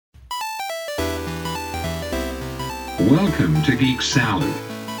Welcome to Geek Salad,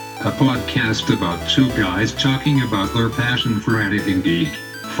 a podcast about two guys talking about their passion for anything geek,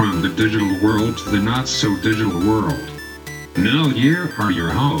 from the digital world to the not-so-digital world. Now here are your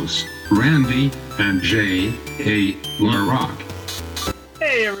hosts, Randy and J.A. LaRock.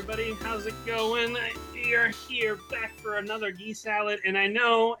 Hey everybody, how's it going? We are here back for another Geek Salad, and I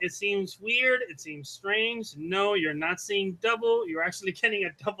know it seems weird, it seems strange. No, you're not seeing double, you're actually getting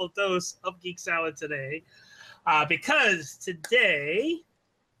a double dose of Geek Salad today. Because today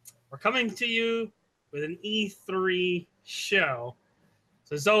we're coming to you with an E3 show.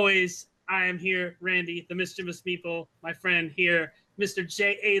 So as always, I am here, Randy, the mischievous meeple, my friend here, Mr.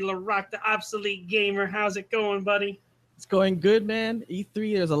 J.A. LaRock, the obsolete gamer. How's it going, buddy? It's going good, man.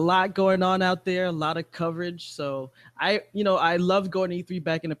 E3, there's a lot going on out there, a lot of coverage. So I loved going to E3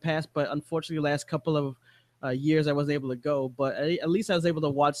 back in the past, but unfortunately, the last couple of years I wasn't able to go. But at least I was able to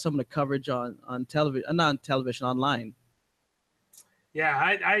watch some of the coverage on television, not on television, online. Yeah,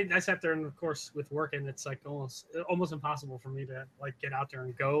 I sat there, and of course with work, and it's like almost impossible for me to like get out there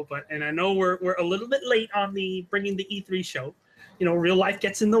and go. And I know we're a little bit late on bringing the E3 show. You know, real life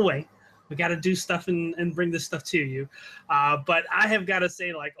gets in the way. We got to do stuff and bring this stuff to you. But I have got to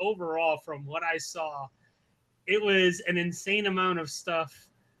say, like, overall, from what I saw, it was an insane amount of stuff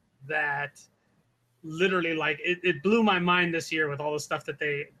that literally, like, it blew my mind this year with all the stuff that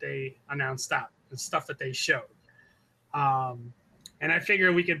they announced out and stuff that they showed. And I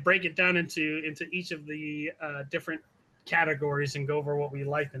figure we could break it down into each of the different categories and go over what we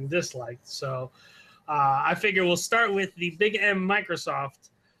liked and disliked. So I figure we'll start with the Big M Microsoft.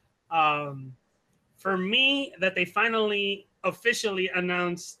 For me, that they finally officially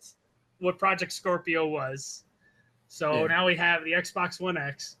announced what Project Scorpio was. So now we have the Xbox One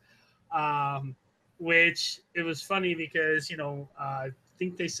X, which it was funny because, I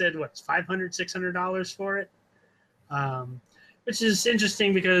think they said, $500, $600 for it. Which is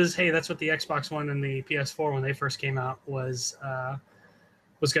interesting because, hey, that's what the Xbox One and the PS4 when they first came out was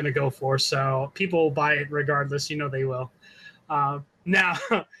going to go for. So people will buy it regardless. They will. Now,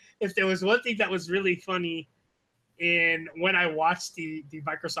 if there was one thing that was really funny when I watched the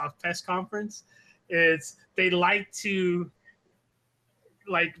Microsoft press conference, it's they like to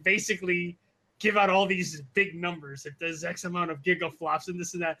basically give out all these big numbers. It does X amount of gigaflops and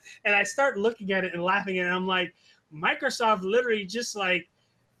this and that. And I start looking at it and laughing, and I'm like, Microsoft literally just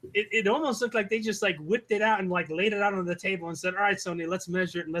it almost looked like they just whipped it out and laid it out on the table and said, all right, Sony, let's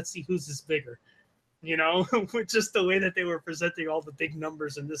measure it and let's see who's this bigger. With just the way that they were presenting all the big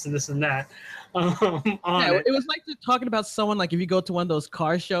numbers and this and this and that. It was like they're talking about someone, like if you go to one of those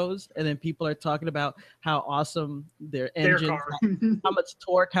car shows and then people are talking about how awesome their engine, how much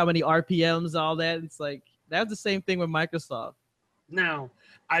torque, how many RPMs, all that. It's like that's the same thing with Microsoft. Now,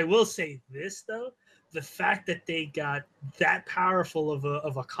 I will say this though, the fact that they got that powerful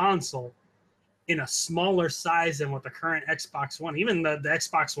of a console in a smaller size than what the current Xbox One, even the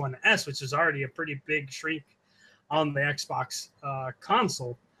Xbox One S, which is already a pretty big shrink on the Xbox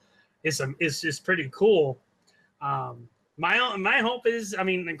console, is just pretty cool. My hope is, I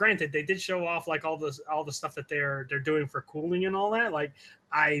mean, granted, they did show off all the stuff that they're doing for cooling and all that.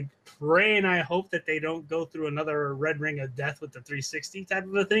 I pray and I hope that they don't go through another red ring of death with the 360 type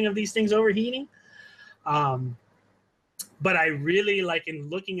of a thing of these things overheating. But I really in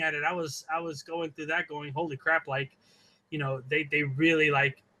looking at it, I was going through that going, holy crap, they really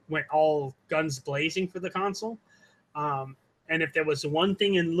went all guns blazing for the console. And if there was one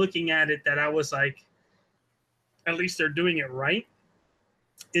thing in looking at it that I was at least they're doing it right,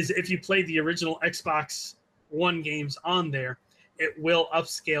 is if you play the original Xbox One games on there, it will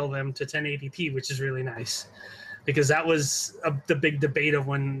upscale them to 1080p, which is really nice. Because that was the big debate of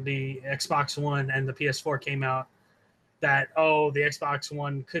when the Xbox One and the PS4 came out, that, the Xbox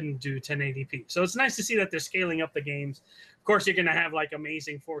One couldn't do 1080p. So it's nice to see that they're scaling up the games. Of course, you're going to have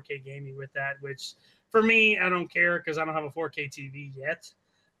amazing 4K gaming with that, which for me, I don't care because I don't have a 4K TV yet.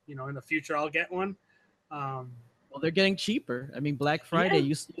 In the future, I'll get one. Well, they're getting cheaper. I mean, Black Friday,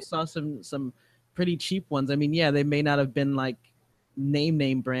 you saw some pretty cheap ones. I mean, they may not have been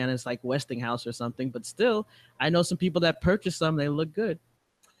name brand as Westinghouse or something, but still, I know some people that purchased them. They look good.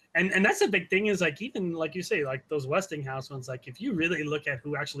 And that's the big thing is even you say those Westinghouse ones, if you really look at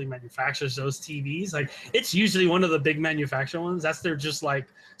who actually manufactures those TVs, it's usually one of the big manufacturer ones. That's their just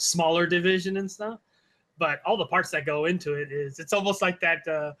smaller division and stuff. But all the parts that go into it's almost like that.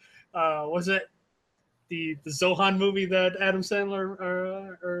 Was it the Zohan movie that Adam Sandler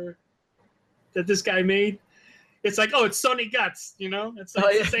or that this guy made? It's it's Sony guts, It's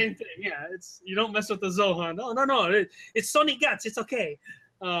the same thing. Yeah, you don't mess with the Zohan. No, it's Sony guts. It's okay.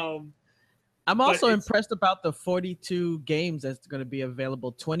 I'm But also it's- impressed about the 42 games that's going to be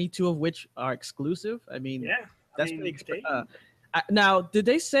available, 22 of which are exclusive. I mean, yeah, I that's mean, pretty. they, Now, did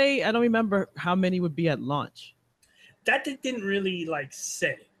they say? I don't remember how many would be at launch. that they didn't really like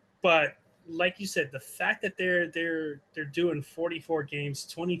say, but like you said, the fact that they're doing 44 games,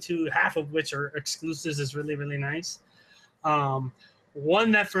 22, half of which are exclusives, is really really nice. Um,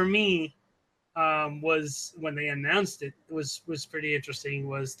 one that for me was when they announced it was pretty interesting.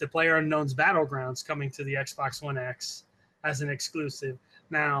 Was the PlayerUnknown's Battlegrounds coming to the Xbox One X as an exclusive?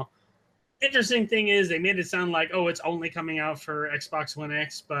 Now, interesting thing is they made it sound like, oh, it's only coming out for Xbox One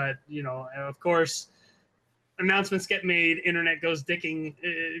X, but you know, of course, announcements get made, internet goes digging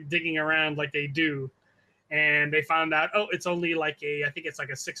around like they do, and they found out, oh, it's only like I think it's like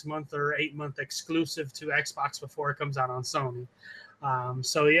a 6 month or 8 month exclusive to Xbox before it comes out on Sony.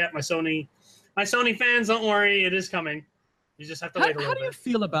 So yeah, my Sony fans, don't worry, it is coming. You just have to wait a How little do you bit.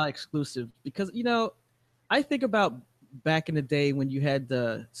 feel about exclusives? Because I think about back in the day when you had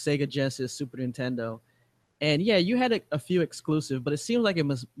the Sega Genesis, Super Nintendo, and yeah, you had a few exclusive, but it seemed like it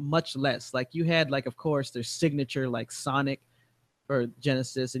was much less. Like you had, like, of course, their signature, like Sonic for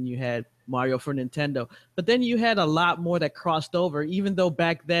Genesis, and you had Mario for Nintendo. But then you had a lot more that crossed over, even though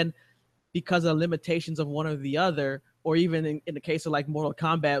back then, because of limitations of one or the other, or even in the case of like Mortal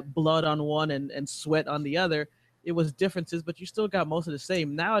Kombat, blood on one and sweat on the other, it was differences, but you still got most of the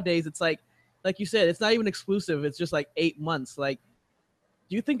same. Nowadays, it's like you said, it's not even exclusive. It's just like 8 months. Like,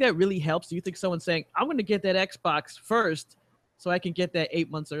 do you think that really helps? Do you think someone saying, I'm going to get that Xbox first so I can get that 8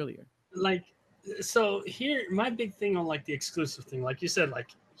 months earlier? Like, so here, my big thing on like the exclusive thing, like you said, like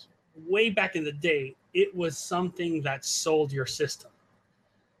way back in the day, it was something that sold your system,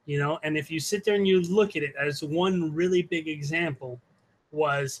 you know. And if you sit there and you look at it, as one really big example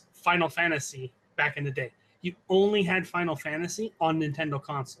was Final Fantasy back in the day. You only had Final Fantasy on Nintendo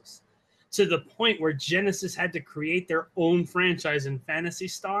consoles, to the point where Genesis had to create their own franchise in Phantasy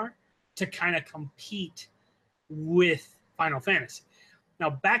Star to kind of compete with Final Fantasy. Now,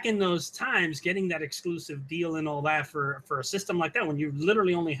 back in those times, getting that exclusive deal and all that for a system like that, when you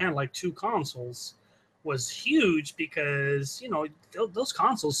literally only had like 2 consoles, was huge, because you know those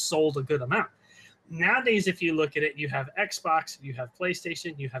consoles sold a good amount. Nowadays, if you look at it, you have Xbox, you have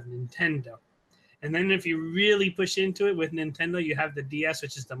PlayStation, you have Nintendo. And then if you really push into it with Nintendo, you have the DS,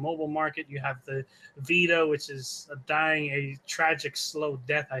 which is the mobile market. You have the Vita, which is dying a tragic, slow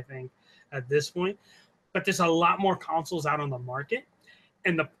death, I think, at this point. But there's a lot more consoles out on the market.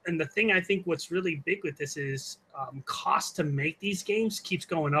 And the thing I think what's really big with this is cost to make these games keeps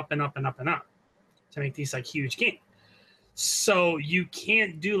going up and up and up and up to make these like huge games. So you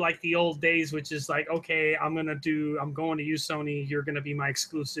can't do like the old days, which is like, okay, I'm going to use Sony. You're going to be my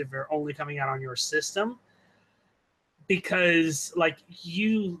exclusive, or only coming out on your system. Because like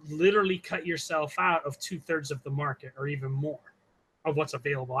you literally cut yourself out of 2/3 of the market, or even more, of what's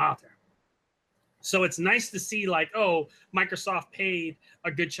available out there. So it's nice to see like, oh, Microsoft paid a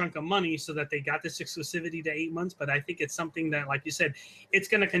good chunk of money so that they got this exclusivity to 8 months. But I think it's something that, like you said, it's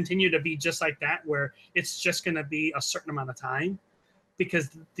going to continue to be just like that, where it's just going to be a certain amount of time, because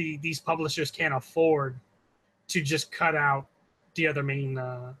these publishers can't afford to just cut out the other main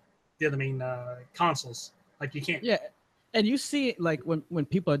consoles. Like you can't. Yeah. And you see it, like when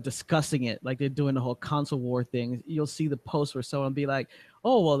people are discussing it, like they're doing the whole console war thing, you'll see the post where someone be like,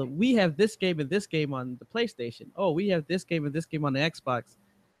 oh, well, we have this game and this game on the PlayStation. Oh, we have this game and this game on the Xbox.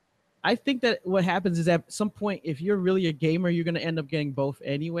 I think that what happens is at some point, if you're really a gamer, you're going to end up getting both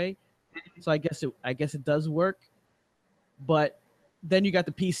anyway. So I guess it does work. But then you got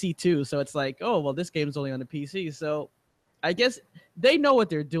the PC too. So it's like, oh, well, this game is only on the PC. So I guess they know what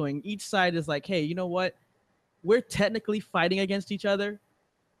they're doing. Each side is like, hey, you know what? We're technically fighting against each other,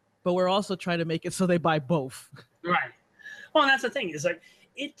 but we're also trying to make it so they buy both. Right. Well, and that's the thing, is like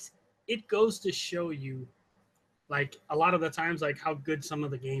it goes to show you, like, a lot of the times, like how good some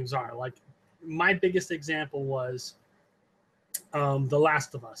of the games are. Like my biggest example was The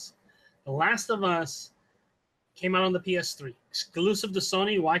Last of Us. The Last of Us came out on the PS3, exclusive to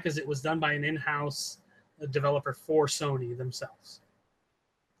Sony. Why? Because it was done by an in-house developer for Sony themselves.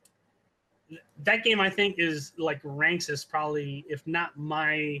 That game, I think, is like ranks as probably, if not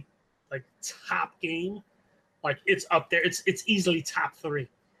my like top game, like it's up there. It's easily top 3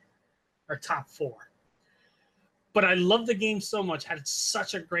 or top 4. But I love the game so much. Had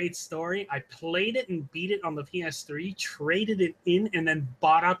such a great story. I played it and beat it on the PS3, traded it in, and then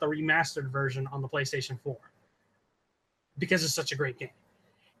bought out the remastered version on the PlayStation 4, because it's such a great game.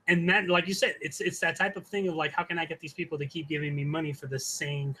 And that, like you said, it's that type of thing of like, how can I get these people to keep giving me money for the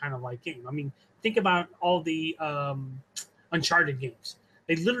same kind of like game? I mean, think about all the Uncharted games.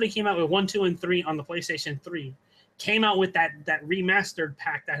 They literally came out with 1, 2, and 3 on the PlayStation 3. Came out with that remastered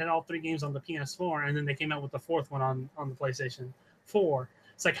pack that had all 3 games on the PS4, and then they came out with the 4th one on the PlayStation 4.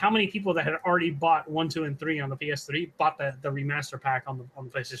 It's like how many people that had already bought 1, 2, and 3 on the PS3 bought the remaster pack on the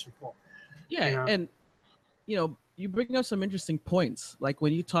PlayStation 4. Yeah, you know? and you bring up some interesting points, like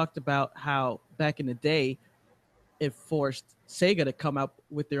when you talked about how back in the day it forced Sega to come up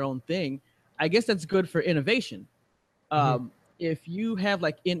with their own thing. I guess that's good for innovation. If you have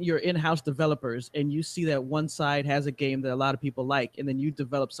like your in-house developers and you see that one side has a game that a lot of people like, and then you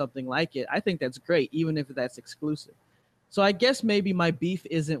develop something like it, I think that's great, even if that's exclusive. So I guess maybe my beef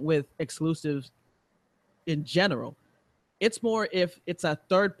isn't with exclusives in general. It's more if it's a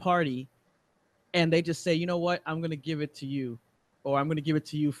third party and they just say, you know what, I'm going to give it to you, or I'm going to give it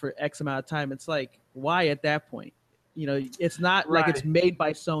to you for X amount of time. It's like, why at that point? It's not like it's made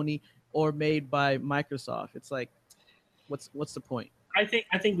by Sony or made by Microsoft. It's like, what's the point? I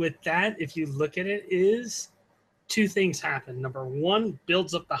think with that, if you look at it, is 2 things happen. Number 1,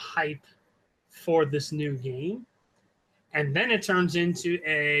 builds up the hype for this new game, and then it turns into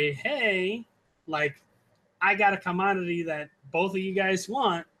a, hey, like, I got a commodity that both of you guys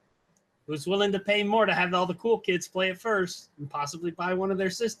want. Who's willing to pay more to have all the cool kids play it first and possibly buy one of their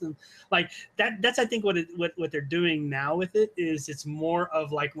systems? Like that's I think what they're doing now with it is it's more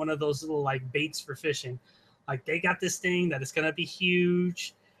of like one of those little like baits for fishing. Like they got this thing that is going to be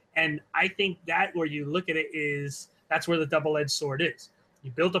huge, and I think that where you look at it is that's where the double-edged sword is.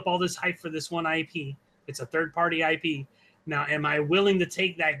 You build up all this hype for this one IP. It's a third-party IP. Now, am I willing to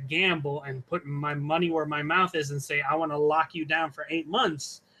take that gamble and put my money where my mouth is and say I want to lock you down for 8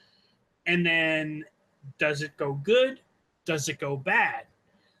 months? And then does it go good? Does it go bad?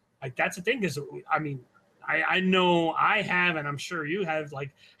 Like that's the thing is, I mean, I know I have, and I'm sure you have,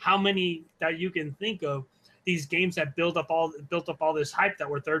 like how many that you can think of these games that built up all this hype that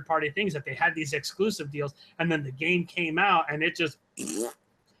were third party things, that they had these exclusive deals, and then the game came out and it just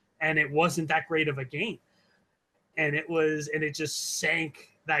and it wasn't that great of a game, and it just sank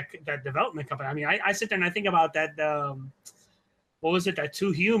that development company. I mean, I sit there and I think about that. What was it? That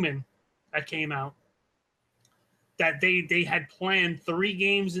Too Human that came out, that they had planned 3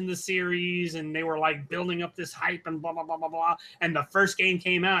 games in the series, and they were like building up this hype and blah blah blah blah blah. And the first game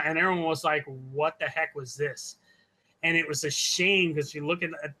came out, and everyone was like, "What the heck was this?" And it was a shame because you look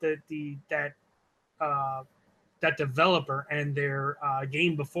at that developer and their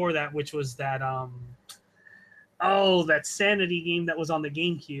game before that, which was that that Sanity game that was on the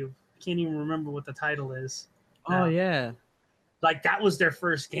GameCube. I can't even remember what the title is. Oh yeah, like that was their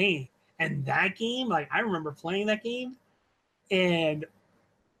first game. And that game, like I remember playing that game, and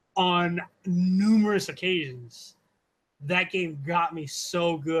on numerous occasions, that game got me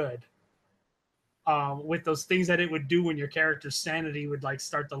so good with those things that it would do when your character's sanity would like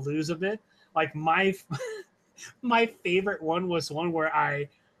start to lose a bit. Like my favorite one was one where I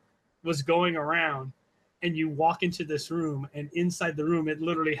was going around and you walk into this room, and inside the room, it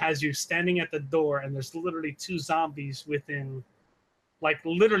literally has you standing at the door, and there's literally 2 zombies within. Like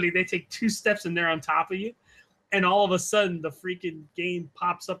literally, they take 2 steps and they're on top of you, and all of a sudden, the freaking game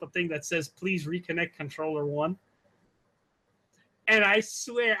pops up a thing that says, "Please reconnect controller 1." And I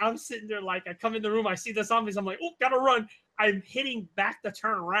swear, I'm sitting there like, I come in the room, I see the zombies, I'm like, "Oh, gotta run!" I'm hitting back to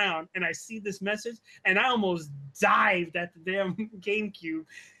turn around, and I see this message, and I almost dived at the damn GameCube.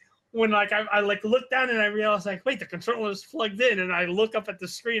 When like I like looked down and I realized like, wait, the controller's plugged in, and I look up at the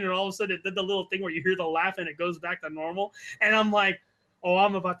screen, and all of a sudden it did the little thing where you hear the laugh and it goes back to normal, and I'm like, oh,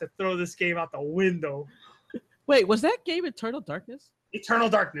 I'm about to throw this game out the window. Wait, was that game Eternal Darkness? Eternal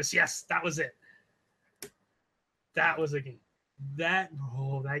Darkness, yes, that was it. That was a game. That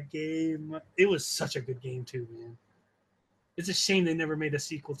game, it was such a good game too, man. It's a shame they never made a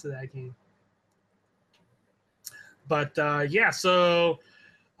sequel to that game. But yeah, so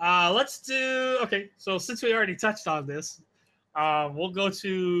let's do, okay, so since we already touched on this, we'll go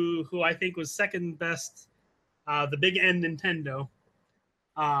to who I think was second best, the Big N Nintendo.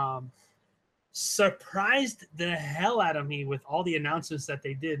 Surprised the hell out of me with all the announcements that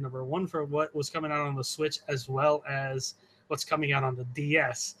they did. Number 1 for what was coming out on the Switch, as well as what's coming out on the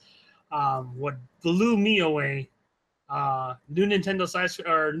DS. What blew me away, new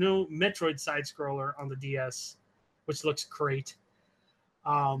Nintendo new Metroid side scroller on the DS, which looks great.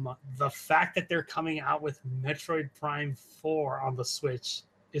 The fact that they're coming out with Metroid Prime 4 on the Switch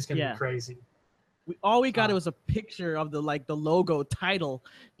is going to be crazy. All we got was a picture of the logo title.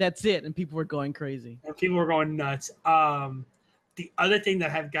 That's it, and people were going crazy. And people were going nuts. The other thing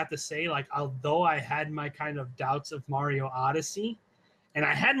that I've got to say, like, although I had my kind of doubts of Mario Odyssey, And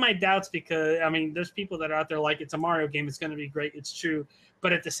I had my doubts because, I mean, there's people that are out there like, it's a Mario game, it's going to be great, it's true.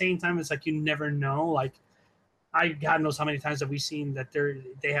 But at the same time, it's like you never know. Like, God knows how many times have we seen that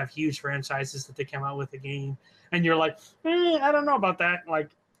they have huge franchises that they come out with a game, and you're like, I don't know about that. Like,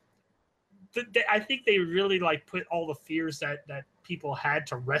 I think they really like put all the fears that people had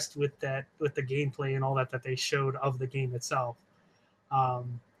to rest with the gameplay and all that they showed of the game itself.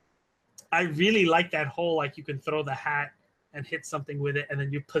 I really like that whole, like, you can throw the hat and hit something with it, and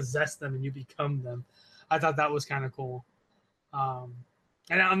then you possess them and you become them. I thought that was kind of cool.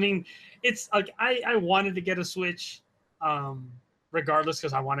 And I mean, it's like I wanted to get a Switch, regardless,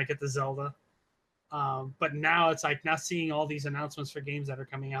 because I want to get the Zelda. But now it's like, now seeing all these announcements for games that are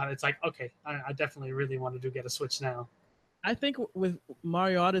coming out, it's like, okay, I definitely really want to get a Switch now. I think with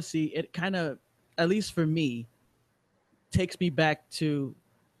Mario Odyssey, it kind of, at least for me, takes me back to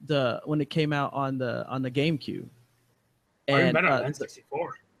when it came out on the GameCube. And better on N64.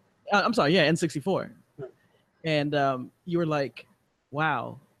 I'm sorry, yeah, N64. And you were like,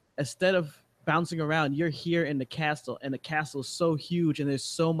 wow, instead of bouncing around, you're here in the castle, and the castle is so huge, and there's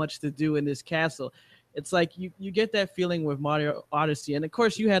so much to do in this castle. It's like you get that feeling with Mario Odyssey. And of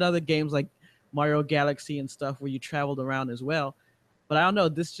course, you had other games like Mario Galaxy and stuff where you traveled around as well. But I don't know,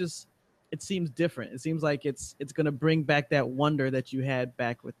 it seems different. It seems like it's going to bring back that wonder that you had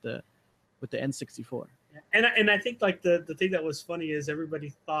back with the N64. And I think like the thing that was funny is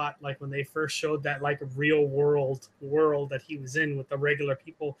everybody thought, like, when they first showed that like real world that he was in with the regular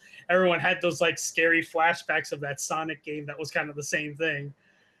people, everyone had those like scary flashbacks of that Sonic game that was kind of the same thing.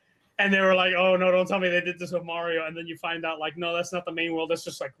 And they were like, oh no, don't tell me they did this with Mario. And then you find out, like, no, that's not the main world. That's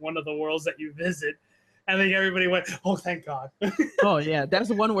just like one of the worlds that you visit. And then everybody went, oh, thank God. Oh yeah, that's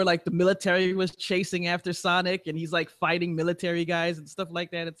the one where like the military was chasing after Sonic, and he's like fighting military guys and stuff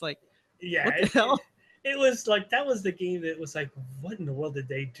like that. It's like, yeah, what the hell? It was like, that was the game that was like, what in the world did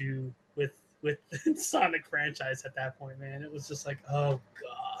they do with the Sonic franchise at that point, man? It was just like, oh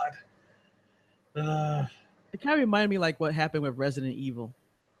God. It kind of reminded me like what happened with Resident Evil.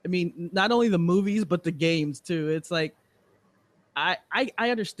 I mean, not only the movies but the games too. It's like, I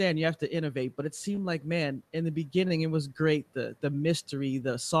understand you have to innovate, but it seemed like, man, in the beginning it was great, the mystery,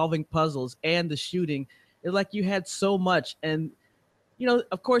 the solving puzzles, and the shooting. It's like you had so much, and you know,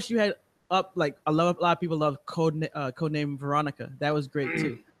 of course, you had like a lot of people love Codename Veronica. That was great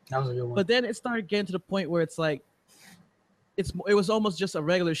too. That was a good one. But then it started getting to the point where it's like it was almost just a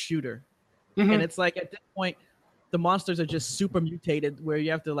regular shooter, and it's like at this point the monsters are just super mutated, where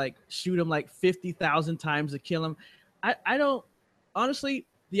you have to like shoot them like 50,000 times to kill them. I don't, honestly,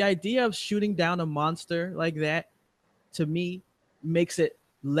 the idea of shooting down a monster like that, to me, makes it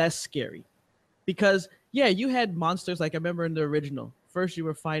less scary. Because yeah, you had monsters, like I remember in the original, first you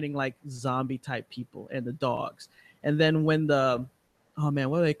were fighting like zombie type people and the dogs, and then when oh man,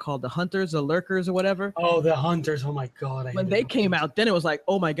 what are they called? The hunters, the lurkers, or whatever. Oh, the hunters! Oh my God! When they came out, then it was like,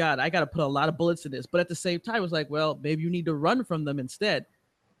 oh my God, I got to put a lot of bullets in this. But at the same time, it was like, well, maybe you need to run from them instead.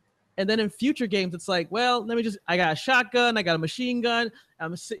 And then in future games, it's like, well, I got a shotgun, I got a machine gun,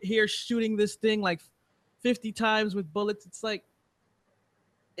 I'm here shooting this thing like 50 times with bullets. It's like,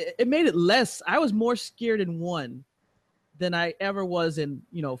 it made it less. I was more scared in 1 than I ever was in,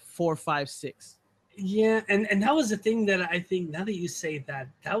 4, 5, 6. Yeah, and that was the thing that I think, now that you say that,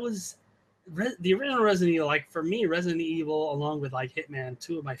 that was the original Resident Evil. Like, for me, Resident Evil, along with like Hitman,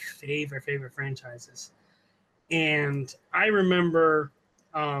 2 of my favorite franchises. And I remember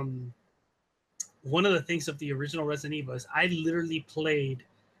one of the things of the original Resident Evil is I literally played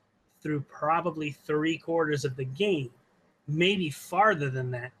through probably 3/4 of the game, maybe farther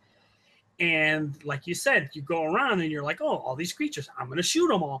than that. And like you said, you go around and you're like, oh, all these creatures, I'm going to shoot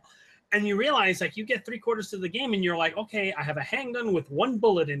them all. And you realize, like, you get 3/4 of the game and you're like, okay, I have a handgun with 1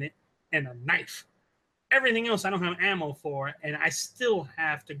 bullet in it and a knife. Everything else I don't have ammo for, and I still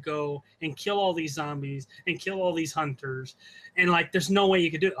have to go and kill all these zombies and kill all these hunters. And like, there's no way you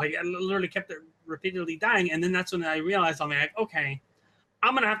could do it. Like, I literally kept it repeatedly dying. And then that's when I realized, I'm like, okay,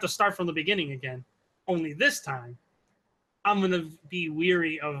 I'm going to have to start from the beginning again. Only this time, I'm going to be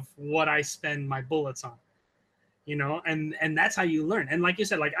weary of what I spend my bullets on. And that's how you learn. And like you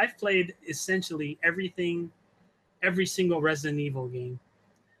said, like, I've played essentially every single Resident Evil game.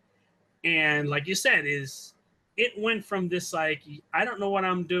 And like you said, it went from this, like, I don't know what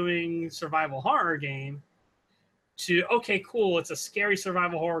I'm doing survival horror game to, okay, cool, it's a scary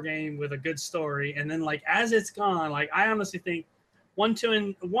survival horror game with a good story. And then, like, as it's gone, like, I honestly think 1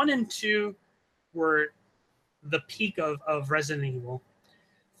 and 2 were the peak of Resident Evil.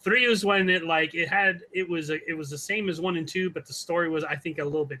 3 was when it was the same as 1 and 2, but the story was, I think, a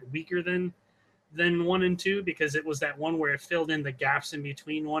little bit weaker than than 1 and 2 because it was that one where it filled in the gaps in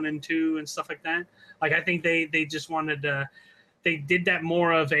between 1 and 2 and stuff like that. Like, I think they just wanted to, they did that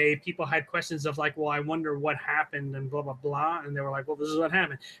more of a, people had questions of like, well, I wonder what happened and blah, blah, blah. And they were like, well, this is what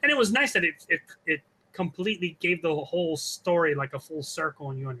happened. And it was nice that it completely gave the whole story like a full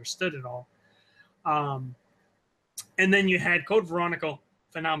circle and you understood it all. And then you had Code Veronica,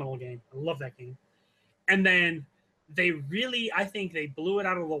 phenomenal game. I love that game. And then they really, I think they blew it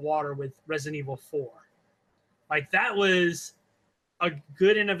out of the water with Resident Evil 4. Like, that was a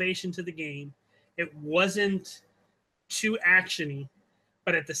good innovation to the game. It wasn't too actiony,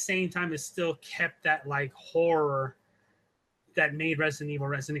 but at the same time, it still kept that like horror that made Resident Evil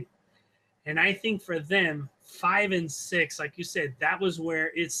Resident Evil. And I think for them, 5 and 6, like you said, that was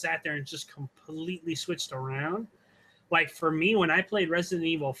where it sat there and just completely switched around. Like, for me, when I played Resident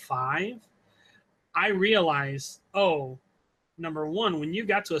Evil 5, I realized, oh, number one, when you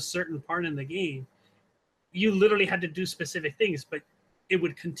got to a certain part in the game, you literally had to do specific things, but it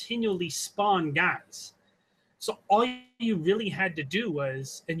would continually spawn guys. So all you really had to do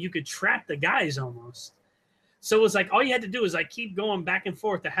was, and you could trap the guys almost. So it was like, all you had to do is like keep going back and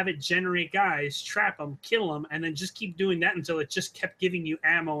forth to have it generate guys, trap them, kill them, and then just keep doing that until it just kept giving you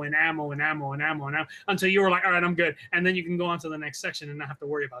ammo and ammo and ammo and ammo and ammo until you were like, all right, I'm good. And then you can go on to the next section and not have to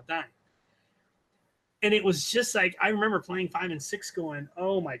worry about dying. And it was just like, I remember playing 5 and 6 going,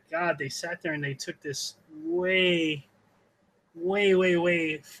 oh my God, they sat there and they took this way, way, way,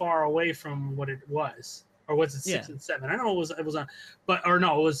 way far away from what it was. Or was it 6 and 7? I don't know. It was on, but, or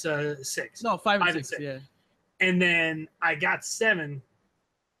no, it was 6. No, 5 and 6, yeah. And then I got 7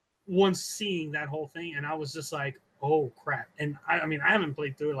 once seeing that whole thing, and I was just like, oh crap. And I mean, I haven't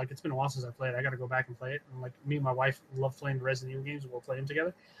played through it. Like, it's been a while since I played it. I got to go back and play it. And like, me and my wife love playing the Resident Evil games. We'll play them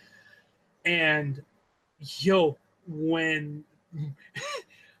together. And yo, when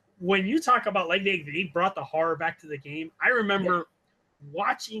you talk about like they brought the horror back to the game, I remember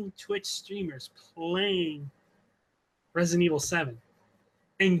watching Twitch streamers playing Resident Evil 7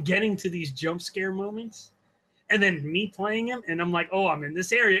 and getting to these jump scare moments. And then me playing him, and I'm like, oh, I'm in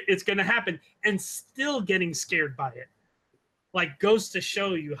this area. It's going to happen. And still getting scared by it. Like, goes to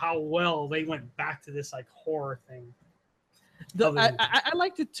show you how well they went back to this, like, horror thing. I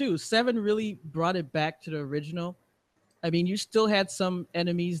liked it, too. 7 really brought it back to the original. I mean, you still had some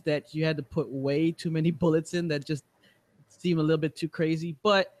enemies that you had to put way too many bullets in that just seemed a little bit too crazy.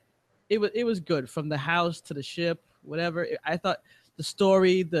 But it was good. From the house to the ship, whatever. I thought the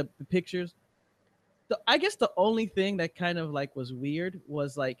story, the pictures. I guess the only thing that kind of like was weird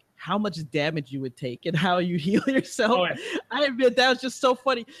was like how much damage you would take and how you heal yourself. Oh, yeah. I admit that was just so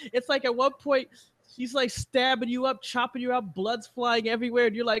funny. It's like at one point she's like stabbing you up, chopping you up, blood's flying everywhere,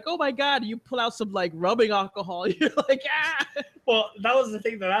 and you're like, oh my God, you pull out some like rubbing alcohol. You're like, ah. Well, that was the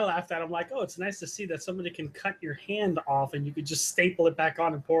thing that I laughed at. I'm like, oh, it's nice to see that somebody can cut your hand off and you could just staple it back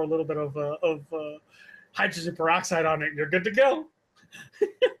on and pour a little bit of hydrogen peroxide on it and you're good to go.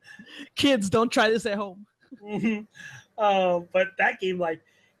 Kids, don't try this at home. But that game, like,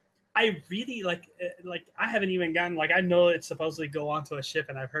 I really like I haven't even gotten, like, I know it's supposedly go onto a ship,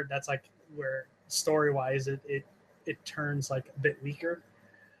 and I've heard that's like where story wise it turns like a bit weaker.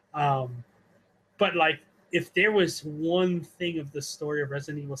 But like, if there was one thing of the story of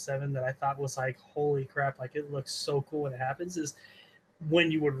Resident Evil 7 that I thought was like, holy crap, like it looks so cool when it happens, is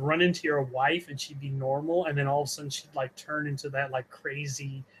when you would run into your wife and she'd be normal, and then all of a sudden she'd like turn into that like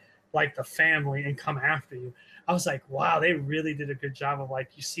crazy, like the family, and come after you. I was like, wow, they really did a good job of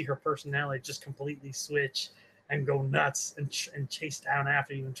like, you see her personality just completely switch and go nuts and chase down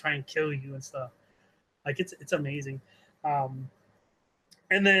after you and try and kill you and stuff. Like, it's amazing. And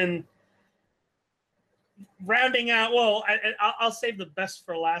then rounding out, well, I'll save the best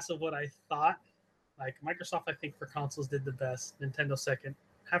for last of what I thought. Like, Microsoft, I think, for consoles did the best. Nintendo second.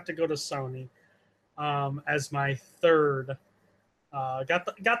 Have to go to Sony as my third.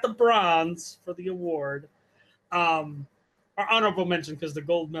 Got the bronze for the award. Our honorable mention, because the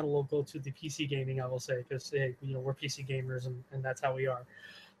gold medal will go to the PC gaming, I will say, because hey, we're PC gamers and that's how we are.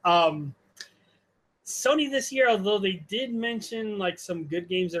 Sony this year, although they did mention like some good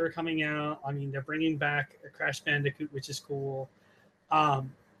games that are coming out. I mean, they're bringing back Crash Bandicoot, which is cool.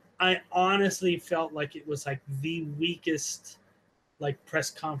 I honestly felt like it was like the weakest like press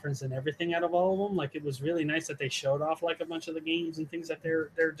conference and everything out of all of them. Like, it was really nice that they showed off like a bunch of the games and things that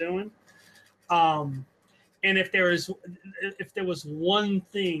they're doing. And if there was one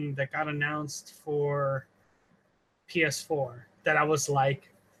thing that got announced for PS4 that I was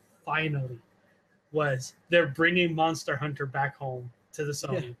like, finally, was they're bringing Monster Hunter back home to the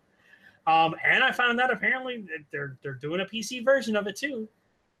Sony. Yeah. And I found out apparently they're doing a PC version of it too,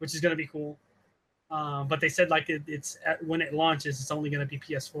 which is going to be cool. But they said like it's when it launches, it's only going to be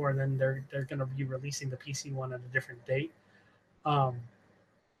PS4, and then they're going to be releasing the PC one at a different date. Um,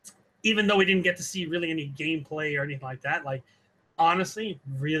 even though we didn't get to see really any gameplay or anything like that, like honestly,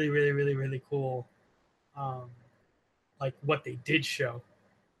 really, really, really, really cool. Um, like what they did show,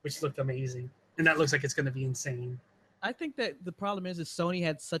 which looked amazing, and that looks like it's going to be insane. I think that the problem is Sony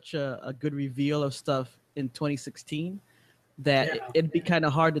had such a good reveal of stuff in 2016 that Yeah. it'd be kind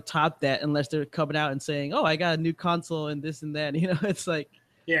of hard to top that unless they're coming out and saying, "Oh, I got a new console and this and that." You know, it's like,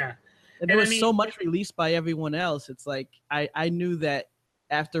 Yeah. and there was so much released by everyone else. It's like I knew that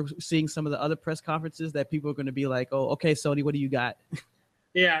after seeing some of the other press conferences that people were going to be like, "Oh, okay, Sony, what do you got?"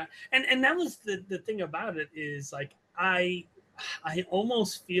 Yeah, and that was the thing about it is like I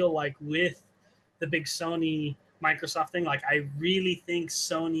almost feel like with the big Sony Microsoft thing, like I really think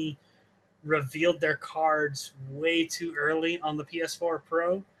Sony revealed their cards way too early on the PS4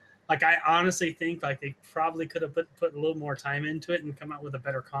 Pro. Like I honestly think like they probably could have put a little more time into it and come out with a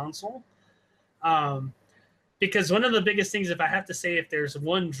better console. Because one of the biggest things, if I have to say, if there's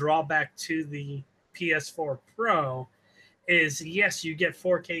one drawback to the PS4 Pro, is yes, you get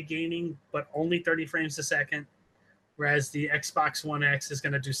 4K gaming, but only 30 frames a second, whereas the Xbox One X is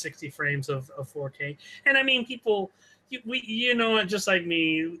going to do 60 frames of 4K. And I mean, people, you know, just like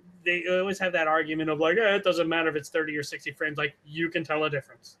me, they always have that argument of like, it doesn't matter if it's 30 or 60 frames. Like, you can tell a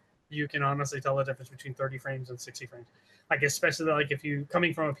difference. You can honestly tell a difference between 30 frames and 60 frames. Like, especially like if you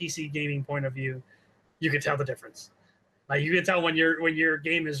coming from a PC gaming point of view, you can tell the difference. Like, you can tell when your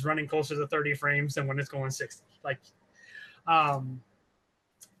game is running closer to 30 frames than when it's going 60. Like,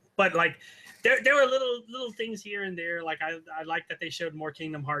 but like there were little things here and there. Like I like that they showed more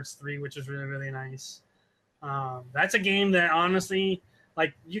Kingdom Hearts 3, which was really, really nice. That's a game that honestly,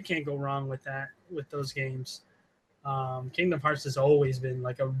 like, you can't go wrong with that, with those games. Kingdom Hearts has always been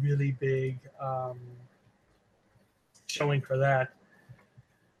like a really big showing for that.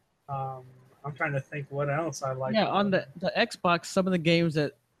 I'm trying to think what else I like. Yeah, on the Xbox, some of the games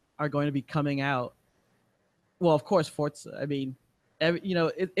that are going to be coming out. Well, of course, Forza. I mean,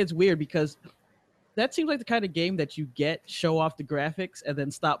 it's weird because that seems like the kind of game that you get, show off the graphics, and then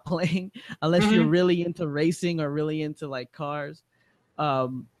stop playing unless you're really into racing or really into like cars.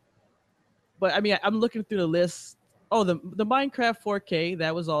 But I mean, I'm looking through the list. Oh, the Minecraft 4K,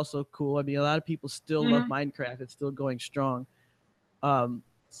 that was also cool. I mean, a lot of people still love Minecraft. It's still going strong.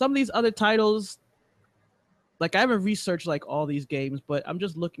 Some of these other titles, like I haven't researched like all these games, but I'm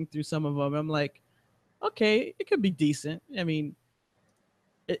just looking through some of them. I'm like, okay, it could be decent. I mean,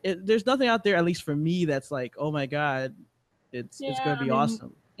 there's nothing out there, at least for me, that's like, oh my god, it's going to be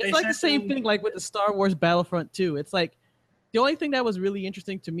awesome. It's like the same thing like with the Star Wars Battlefront 2. It's like the only thing that was really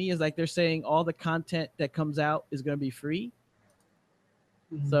interesting to me is like they're saying all the content that comes out is going to be free.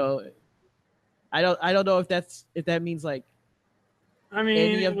 So I don't know if that means like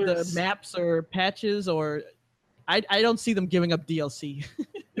any of the maps or patches, or I don't see them giving up DLC.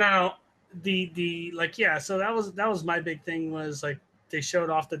 Now the like, yeah, so that was my big thing, was like they showed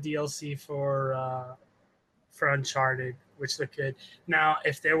off the DLC for Uncharted, which looked good. Now,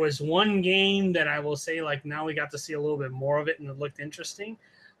 if there was one game that I will say like now we got to see a little bit more of it and it looked interesting,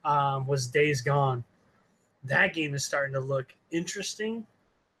 was Days Gone. That game is starting to look interesting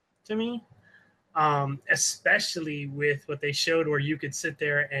to me, especially with what they showed where you could sit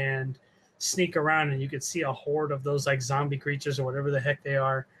there and sneak around and you could see a horde of those like zombie creatures or whatever the heck they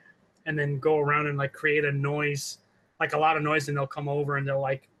are, and then go around and like create a noise, like a lot of noise, and they'll come over and they'll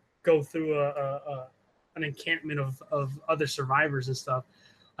like go through an encampment of other survivors and stuff.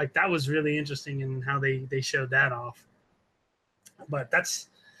 Like that was really interesting in how they showed that off. But that's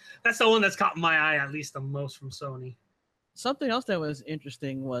the one that's caught my eye at least the most from Sony. Something else that was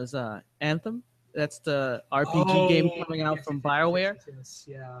interesting was Anthem. That's the RPG game coming out from BioWare.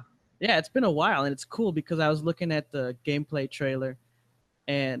 Yeah. Yeah, it's been a while, and it's cool because I was looking at the gameplay trailer,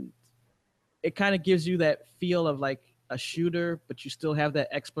 and it kind of gives you that feel of like a shooter, but you still have that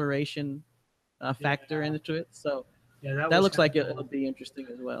exploration factor into it. So yeah, that looks like it'll be interesting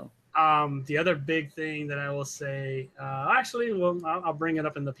as well. The other big thing that I will say, actually, well, I'll bring it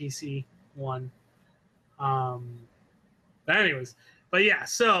up in the PC one. But anyways, but yeah,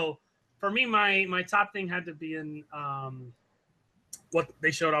 so for me, my top thing had to be in what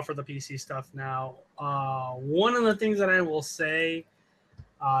they showed off for the PC stuff. Now, one of the things that I will say,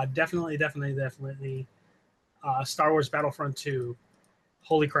 definitely, Star Wars Battlefront 2.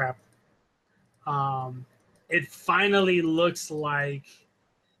 Holy crap. It finally looks like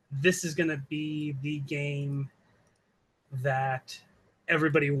this is going to be the game that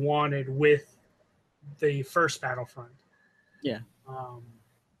everybody wanted with the first Battlefront. Yeah.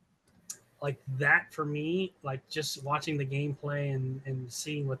 like that for me, like just watching the gameplay and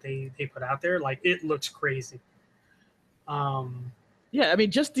seeing what they put out there, like it looks crazy. Yeah, I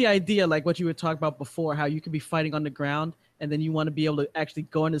mean, just the idea, like what you were talking about before, how you could be fighting on the ground and then you want to be able to actually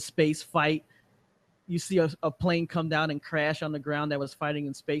go into space, fight. You see a plane come down and crash on the ground that was fighting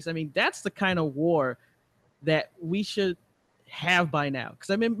in space. I mean, that's the kind of war that we should have by now. Because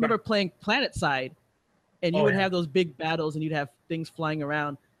I remember playing PlanetSide, and you would have those big battles, and you'd have things flying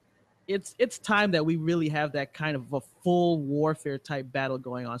around. It's time that we really have that kind of a full warfare type battle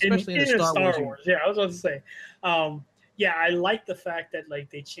going on, especially in the Star Wars. Yeah, I was about to say. Yeah, I like the fact that like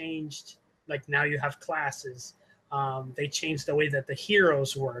they changed, like now you have classes. They changed the way that the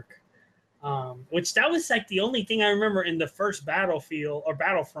heroes work. Which that was like the only thing I remember in the first Battlefield or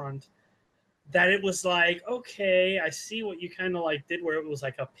Battlefront, that it was like, okay, I see what you kind of like did, where it was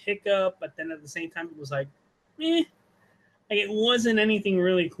like a pickup, but then at the same time it was like, like it wasn't anything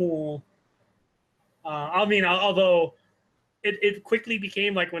really cool. I mean, although it quickly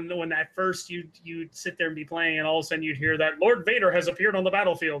became like when at first you'd sit there and be playing, and all of a sudden you'd hear that Lord Vader has appeared on the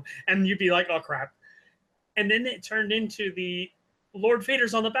battlefield, and you'd be like, oh crap, and then it turned into the Lord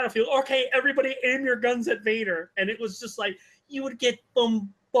Vader's on the battlefield. Okay, everybody aim your guns at Vader. And it was just like, you would get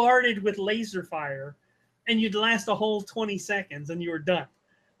bombarded with laser fire, and you'd last a whole 20 seconds, and you were done.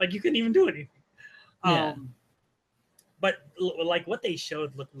 Like, you couldn't even do anything. Yeah. But, like, what they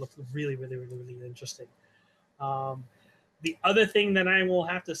showed looked really, really, really, really interesting. The other thing that I will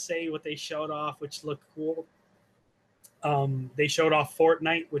have to say, what they showed off, which looked cool, they showed off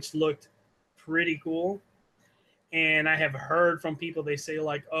Fortnite, which looked pretty cool. And I have heard from people, they say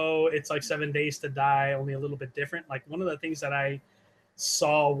like, oh, it's like 7 Days to Die, only a little bit different. Like one of the things that I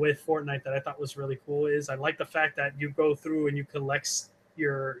saw with Fortnite that I thought was really cool is I like the fact that you go through and you collect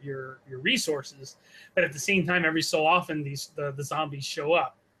your resources, but at the same time, every so often the zombies show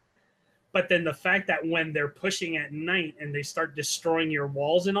up. But then the fact that when they're pushing at night and they start destroying your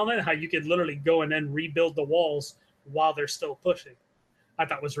walls and all that, how you could literally go and then rebuild the walls while they're still pushing, I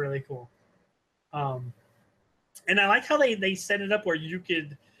thought was really cool. And I like how they set it up where you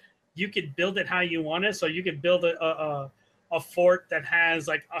could build it how you want it. So you could build a fort that has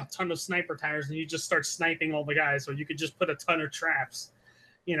like a ton of sniper tires, and you just start sniping all the guys. Or you could just put a ton of traps.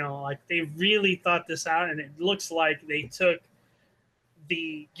 You know, like they really thought this out, and it looks like they took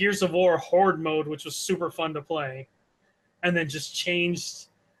the Gears of War Horde mode, which was super fun to play, and then just changed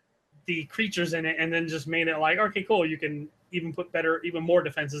the creatures in it, and then just made it like, okay, cool, you can even put even more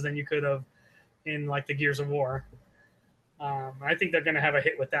defenses than you could have in like the Gears of War. I think they're going to have a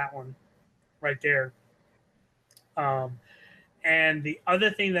hit with that one right there. And the other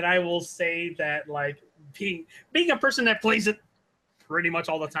thing that I will say that like being a person that plays it pretty much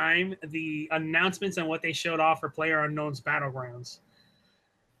all the time, the announcements and what they showed off for PlayerUnknown's Battlegrounds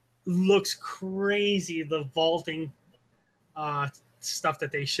looks crazy. The vaulting stuff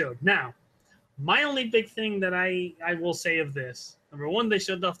that they showed. Now, my only big thing that I will say of this, number one, they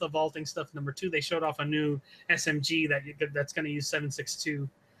showed off the vaulting stuff. Number two, they showed off a new SMG that's going to use 7.62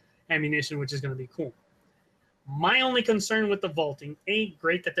 ammunition, which is going to be cool. My only concern with the vaulting,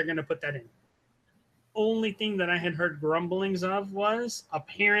 great that they're going to put that in. Only thing that I had heard grumblings of was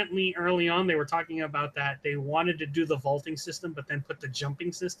apparently early on they were talking about that they wanted to do the vaulting system, but then put the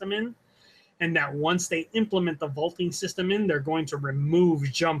jumping system in. And that once they implement the vaulting system in, they're going to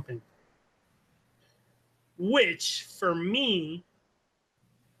remove jumping. Which, for me,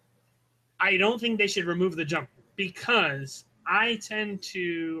 I don't think they should remove the jumping, because I tend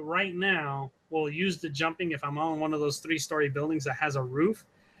to, right now, will use the jumping if I'm on one of those 3-story buildings that has a roof,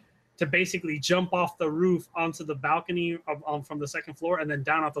 to basically jump off the roof onto the balcony from the second floor and then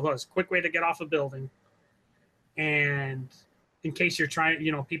down off the house. Quick way to get off a building. And in case you're trying,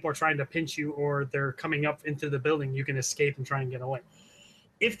 people are trying to pinch you or they're coming up into the building, you can escape and try and get away.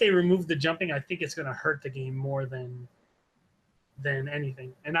 If they remove the jumping, I think it's going to hurt the game more than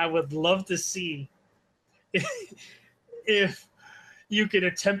anything. And I would love to see if you could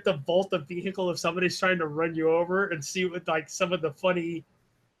attempt to vault a vehicle if somebody's trying to run you over, and see what like some of the funny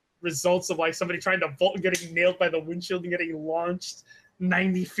results of like somebody trying to vault and getting nailed by the windshield and getting launched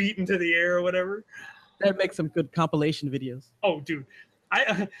 90 feet into the air or whatever. That makes some good compilation videos. Oh, dude.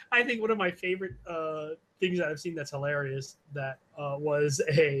 I think one of my favorite things that I've seen that's hilarious that was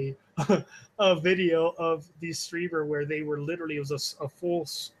a video of the streamer where they were literally, it was a full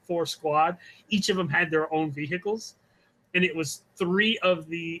 4 squad. Each of them had their own vehicles, and it was 3 of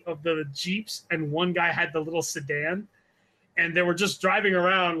the Jeeps, and one guy had the little sedan, and they were just driving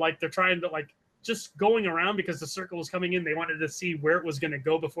around like they're trying to like just going around because the circle was coming in. They wanted to see where it was going to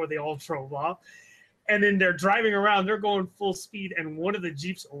go before they all drove off. And then they're driving around, they're going full speed, and one of the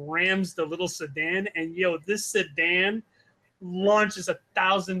Jeeps rams the little sedan, and this sedan launches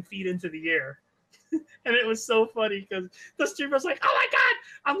 1,000 feet into the air. And it was so funny because the streamer was like, "Oh my god,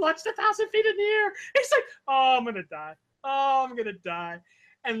 I'm launched 1,000 feet in the air." He's like, "Oh, I'm gonna die. Oh, I'm gonna die."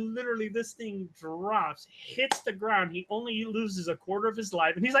 And literally this thing drops, hits the ground. He only loses a quarter of his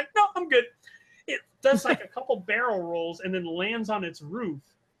life, and he's like, "No, I'm good." It does like a couple barrel rolls and then lands on its roof.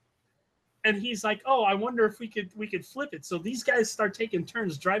 And he's like, "Oh, I wonder if we could flip it." So these guys start taking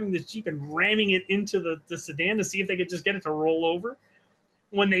turns driving this Jeep and ramming it into the sedan to see if they could just get it to roll over.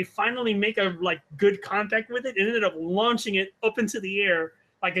 When they finally make a good contact with it, it ended up launching it up into the air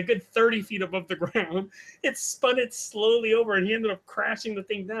like a good 30 feet above the ground. It spun it slowly over, and he ended up crashing the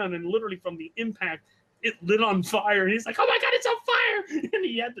thing down. And literally from the impact, it lit on fire. And he's like, "Oh my god, it's on fire!" And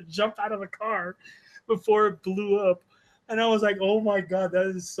he had to jump out of the car before it blew up. And I was like, "Oh my god, that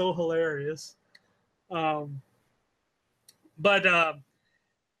is so hilarious." But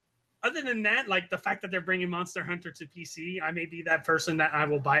other than that, like the fact that they're bringing Monster Hunter to PC, I may be that person that I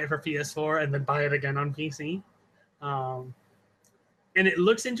will buy it for PS4 and then buy it again on PC. And it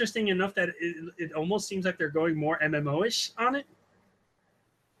looks interesting enough that it almost seems like they're going more MMO-ish on it.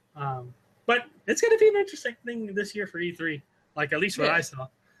 But it's going to be an interesting thing this year for E3, like at least what I saw.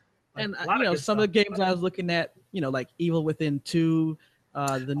 Like, and some of the games I was looking at, like Evil Within 2,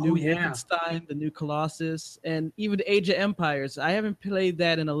 the new Wolfenstein, the new Colossus, and even Age of Empires. I haven't played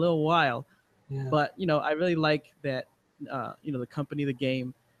that in a little while, but I really like that. The company, the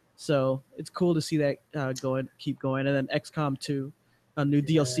game, so it's cool to see that keep going. And then XCOM 2, a new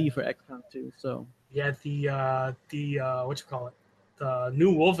DLC for XCOM 2. So the what you call it, the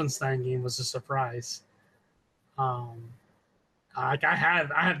new Wolfenstein game was a surprise. I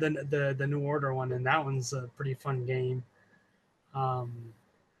have the New Order one, and that one's a pretty fun game.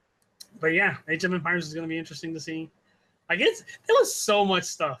 But yeah, Age of Empires is going to be interesting to see. Like there was so much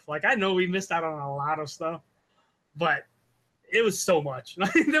stuff. Like I know we missed out on a lot of stuff, but it was so much.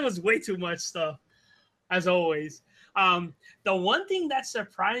 Like there was way too much stuff, as always. The one thing that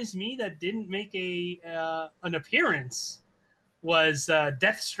surprised me that didn't make an appearance was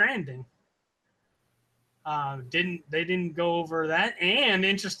Death Stranding. They didn't go over that, and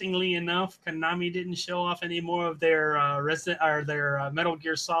interestingly enough, Konami didn't show off any more of their Metal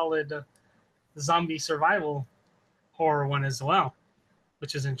Gear Solid zombie survival horror one as well,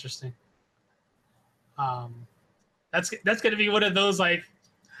 which is interesting. That's going to be one of those like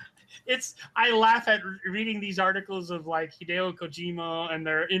I laugh at reading these articles of like Hideo Kojima and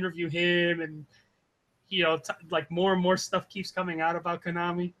their interview him, and like more and more stuff keeps coming out about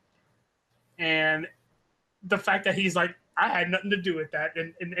Konami, and the fact that he's like, I had nothing to do with that.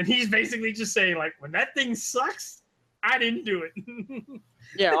 And he's basically just saying, like, when that thing sucks, I didn't do it.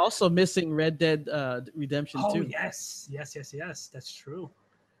 Yeah, also missing Red Dead Redemption 2. Oh, yes. That's true.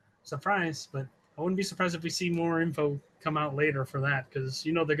 Surprise, but I wouldn't be surprised if we see more info come out later for that, because,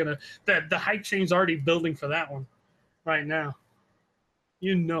 they're going to... The hype train's already building for that one right now.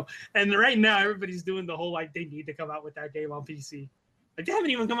 And right now, everybody's doing the whole, like, they need to come out with that game on PC. Like, they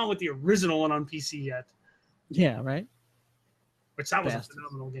haven't even come out with the original one on PC yet. Yeah, right. Which that was a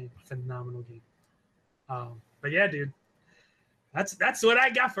phenomenal game. But yeah, dude, that's what I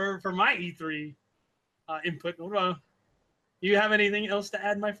got for my E3 input. What about you? Have anything else to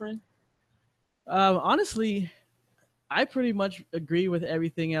add, my friend? Honestly, I pretty much agree with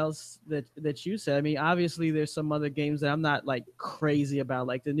everything else that you said. I mean, obviously, there's some other games that I'm not like crazy about,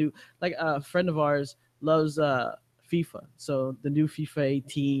 like the new, like a friend of ours loves FIFA, so the new FIFA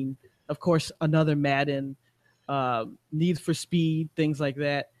 18, of course, another Madden. Need for Speed, things like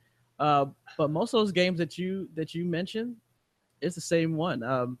that. But most of those games that you mentioned, it's the same one.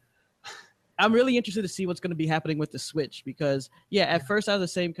 I'm really interested to see what's going to be happening with the Switch, because at first I was the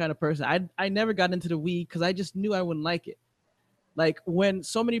same kind of person. I never got into the Wii because I just knew I wouldn't like it. Like when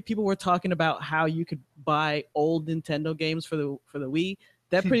so many people were talking about how you could buy old Nintendo games for the Wii,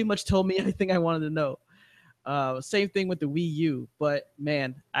 that pretty much told me everything I wanted to know. Same thing with the Wii U, but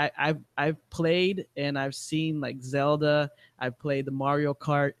man, I've played and I've seen like Zelda, I've played the Mario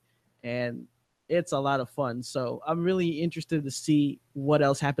Kart, and it's a lot of fun. So I'm really interested to see what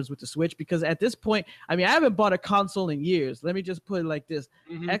else happens with the Switch, because at this point, I mean, I haven't bought a console in years. Let me just put it like this.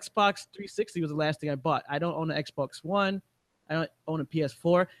 Xbox 360 was the last thing I bought. I don't own an Xbox One. I don't own a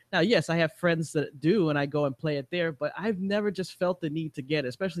PS4. Now, yes, I have friends that do, and I go and play it there, but I've never just felt the need to get it,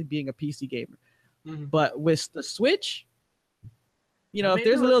 especially being a PC gamer. But with the Switch, if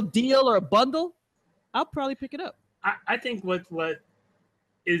there's a little deal or a bundle, I'll probably pick it up. I think what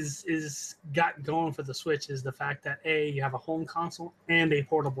is got going for the Switch is the fact that you have a home console and a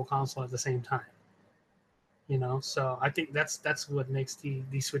portable console at the same time. You know, so I think that's what makes the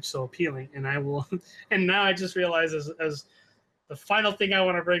Switch so appealing. And I will, and now I just realized as the final thing I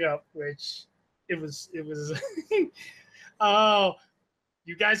want to bring up, which it was oh,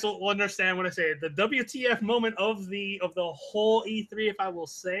 you guys will understand when I say it. The WTF moment of the whole E3, if I will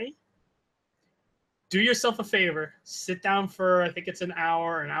say. Do yourself a favor, sit down for, I think it's an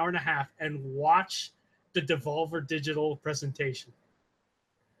hour and a half, and watch the Devolver Digital presentation.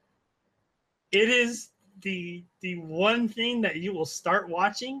 It is the one thing that you will start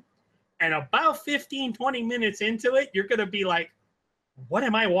watching, and about 15, 20 minutes into it, you're going to be like, what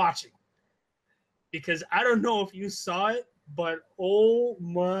am I watching? Because I don't know if you saw it, but oh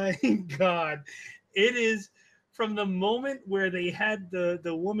my God. It is from the moment where they had the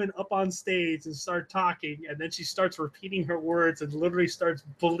woman up on stage and start talking, and then she starts repeating her words and literally starts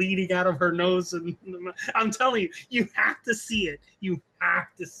bleeding out of her nose. And I'm telling you, you have to see it. You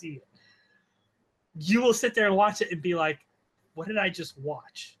have to see it. You will sit there and watch it and be like, what did I just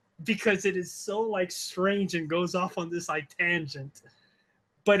watch? Because it is so like strange and goes off on this like tangent,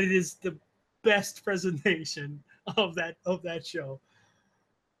 but it is the best presentation of that show.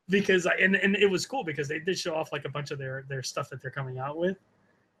 Because and it was cool because they did show off like a bunch of their stuff that they're coming out with,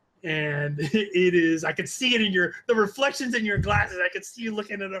 and it is, I could see it in the reflections in your glasses. I could see you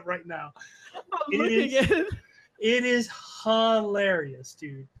looking it up right now. It is hilarious,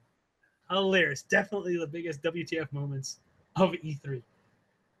 dude. Hilarious. Definitely the biggest WTF moments of E3.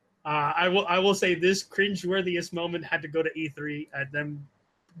 I will say this cringeworthiest moment had to go to E3 at them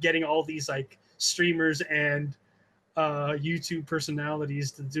getting all these like streamers and YouTube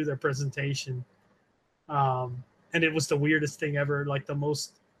personalities to do their presentation. And it was the weirdest thing ever, like the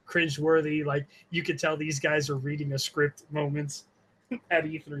most cringeworthy, like you could tell these guys are reading a script moments at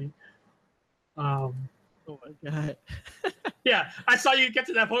E3. Oh my God. Yeah, I saw you get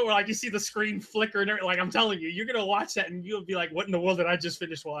to that point where like you see the screen flicker and everything. Like I'm telling you, you're gonna watch that and you'll be like, "What in the world did I just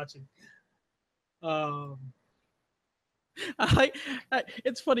finish watching?"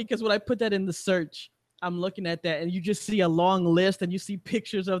 It's funny because when I put that in the search, I'm looking at that and you just see a long list and you see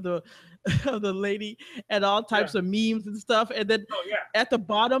pictures of the lady and all types of memes and stuff. And then at the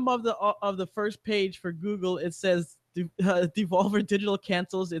bottom of the first page for Google, it says Devolver Digital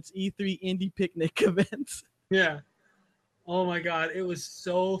cancels its E3 Indie Picnic events. Yeah. Oh my God, it was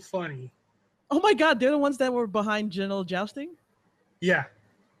so funny. Oh my God, they're the ones that were behind General Jousting? Yeah.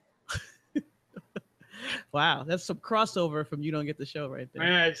 Wow, that's some crossover from You Don't Get the Show right there.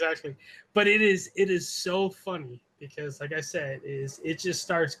 Yeah, exactly. But it is so funny because, like I said, it just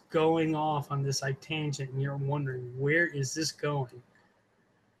starts going off on this like tangent, and you're wondering where is this going.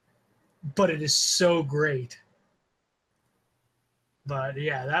 But it is so great. But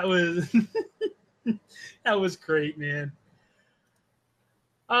yeah, that was that was great, man.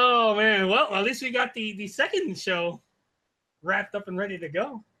 Oh man, well at least we got the second show wrapped up and ready to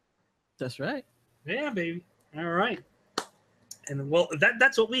go. That's right. Yeah, baby. All right. And well,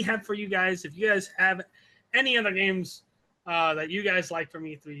 that's what we have for you guys. If you guys have any other games that you guys like from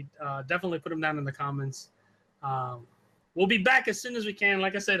E3, definitely put them down in the comments. We'll be back as soon as we can.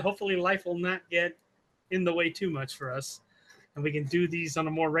 Like I said, hopefully life will not get in the way too much for us, and we can do these on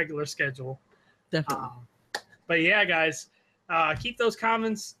a more regular schedule. Definitely. But yeah, guys, keep those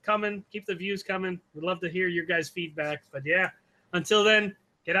comments coming. Keep the views coming. We'd love to hear your guys' feedback. But yeah, until then,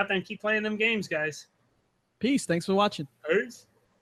 get out there and keep playing them games, guys. Peace. Thanks for watching. Peace.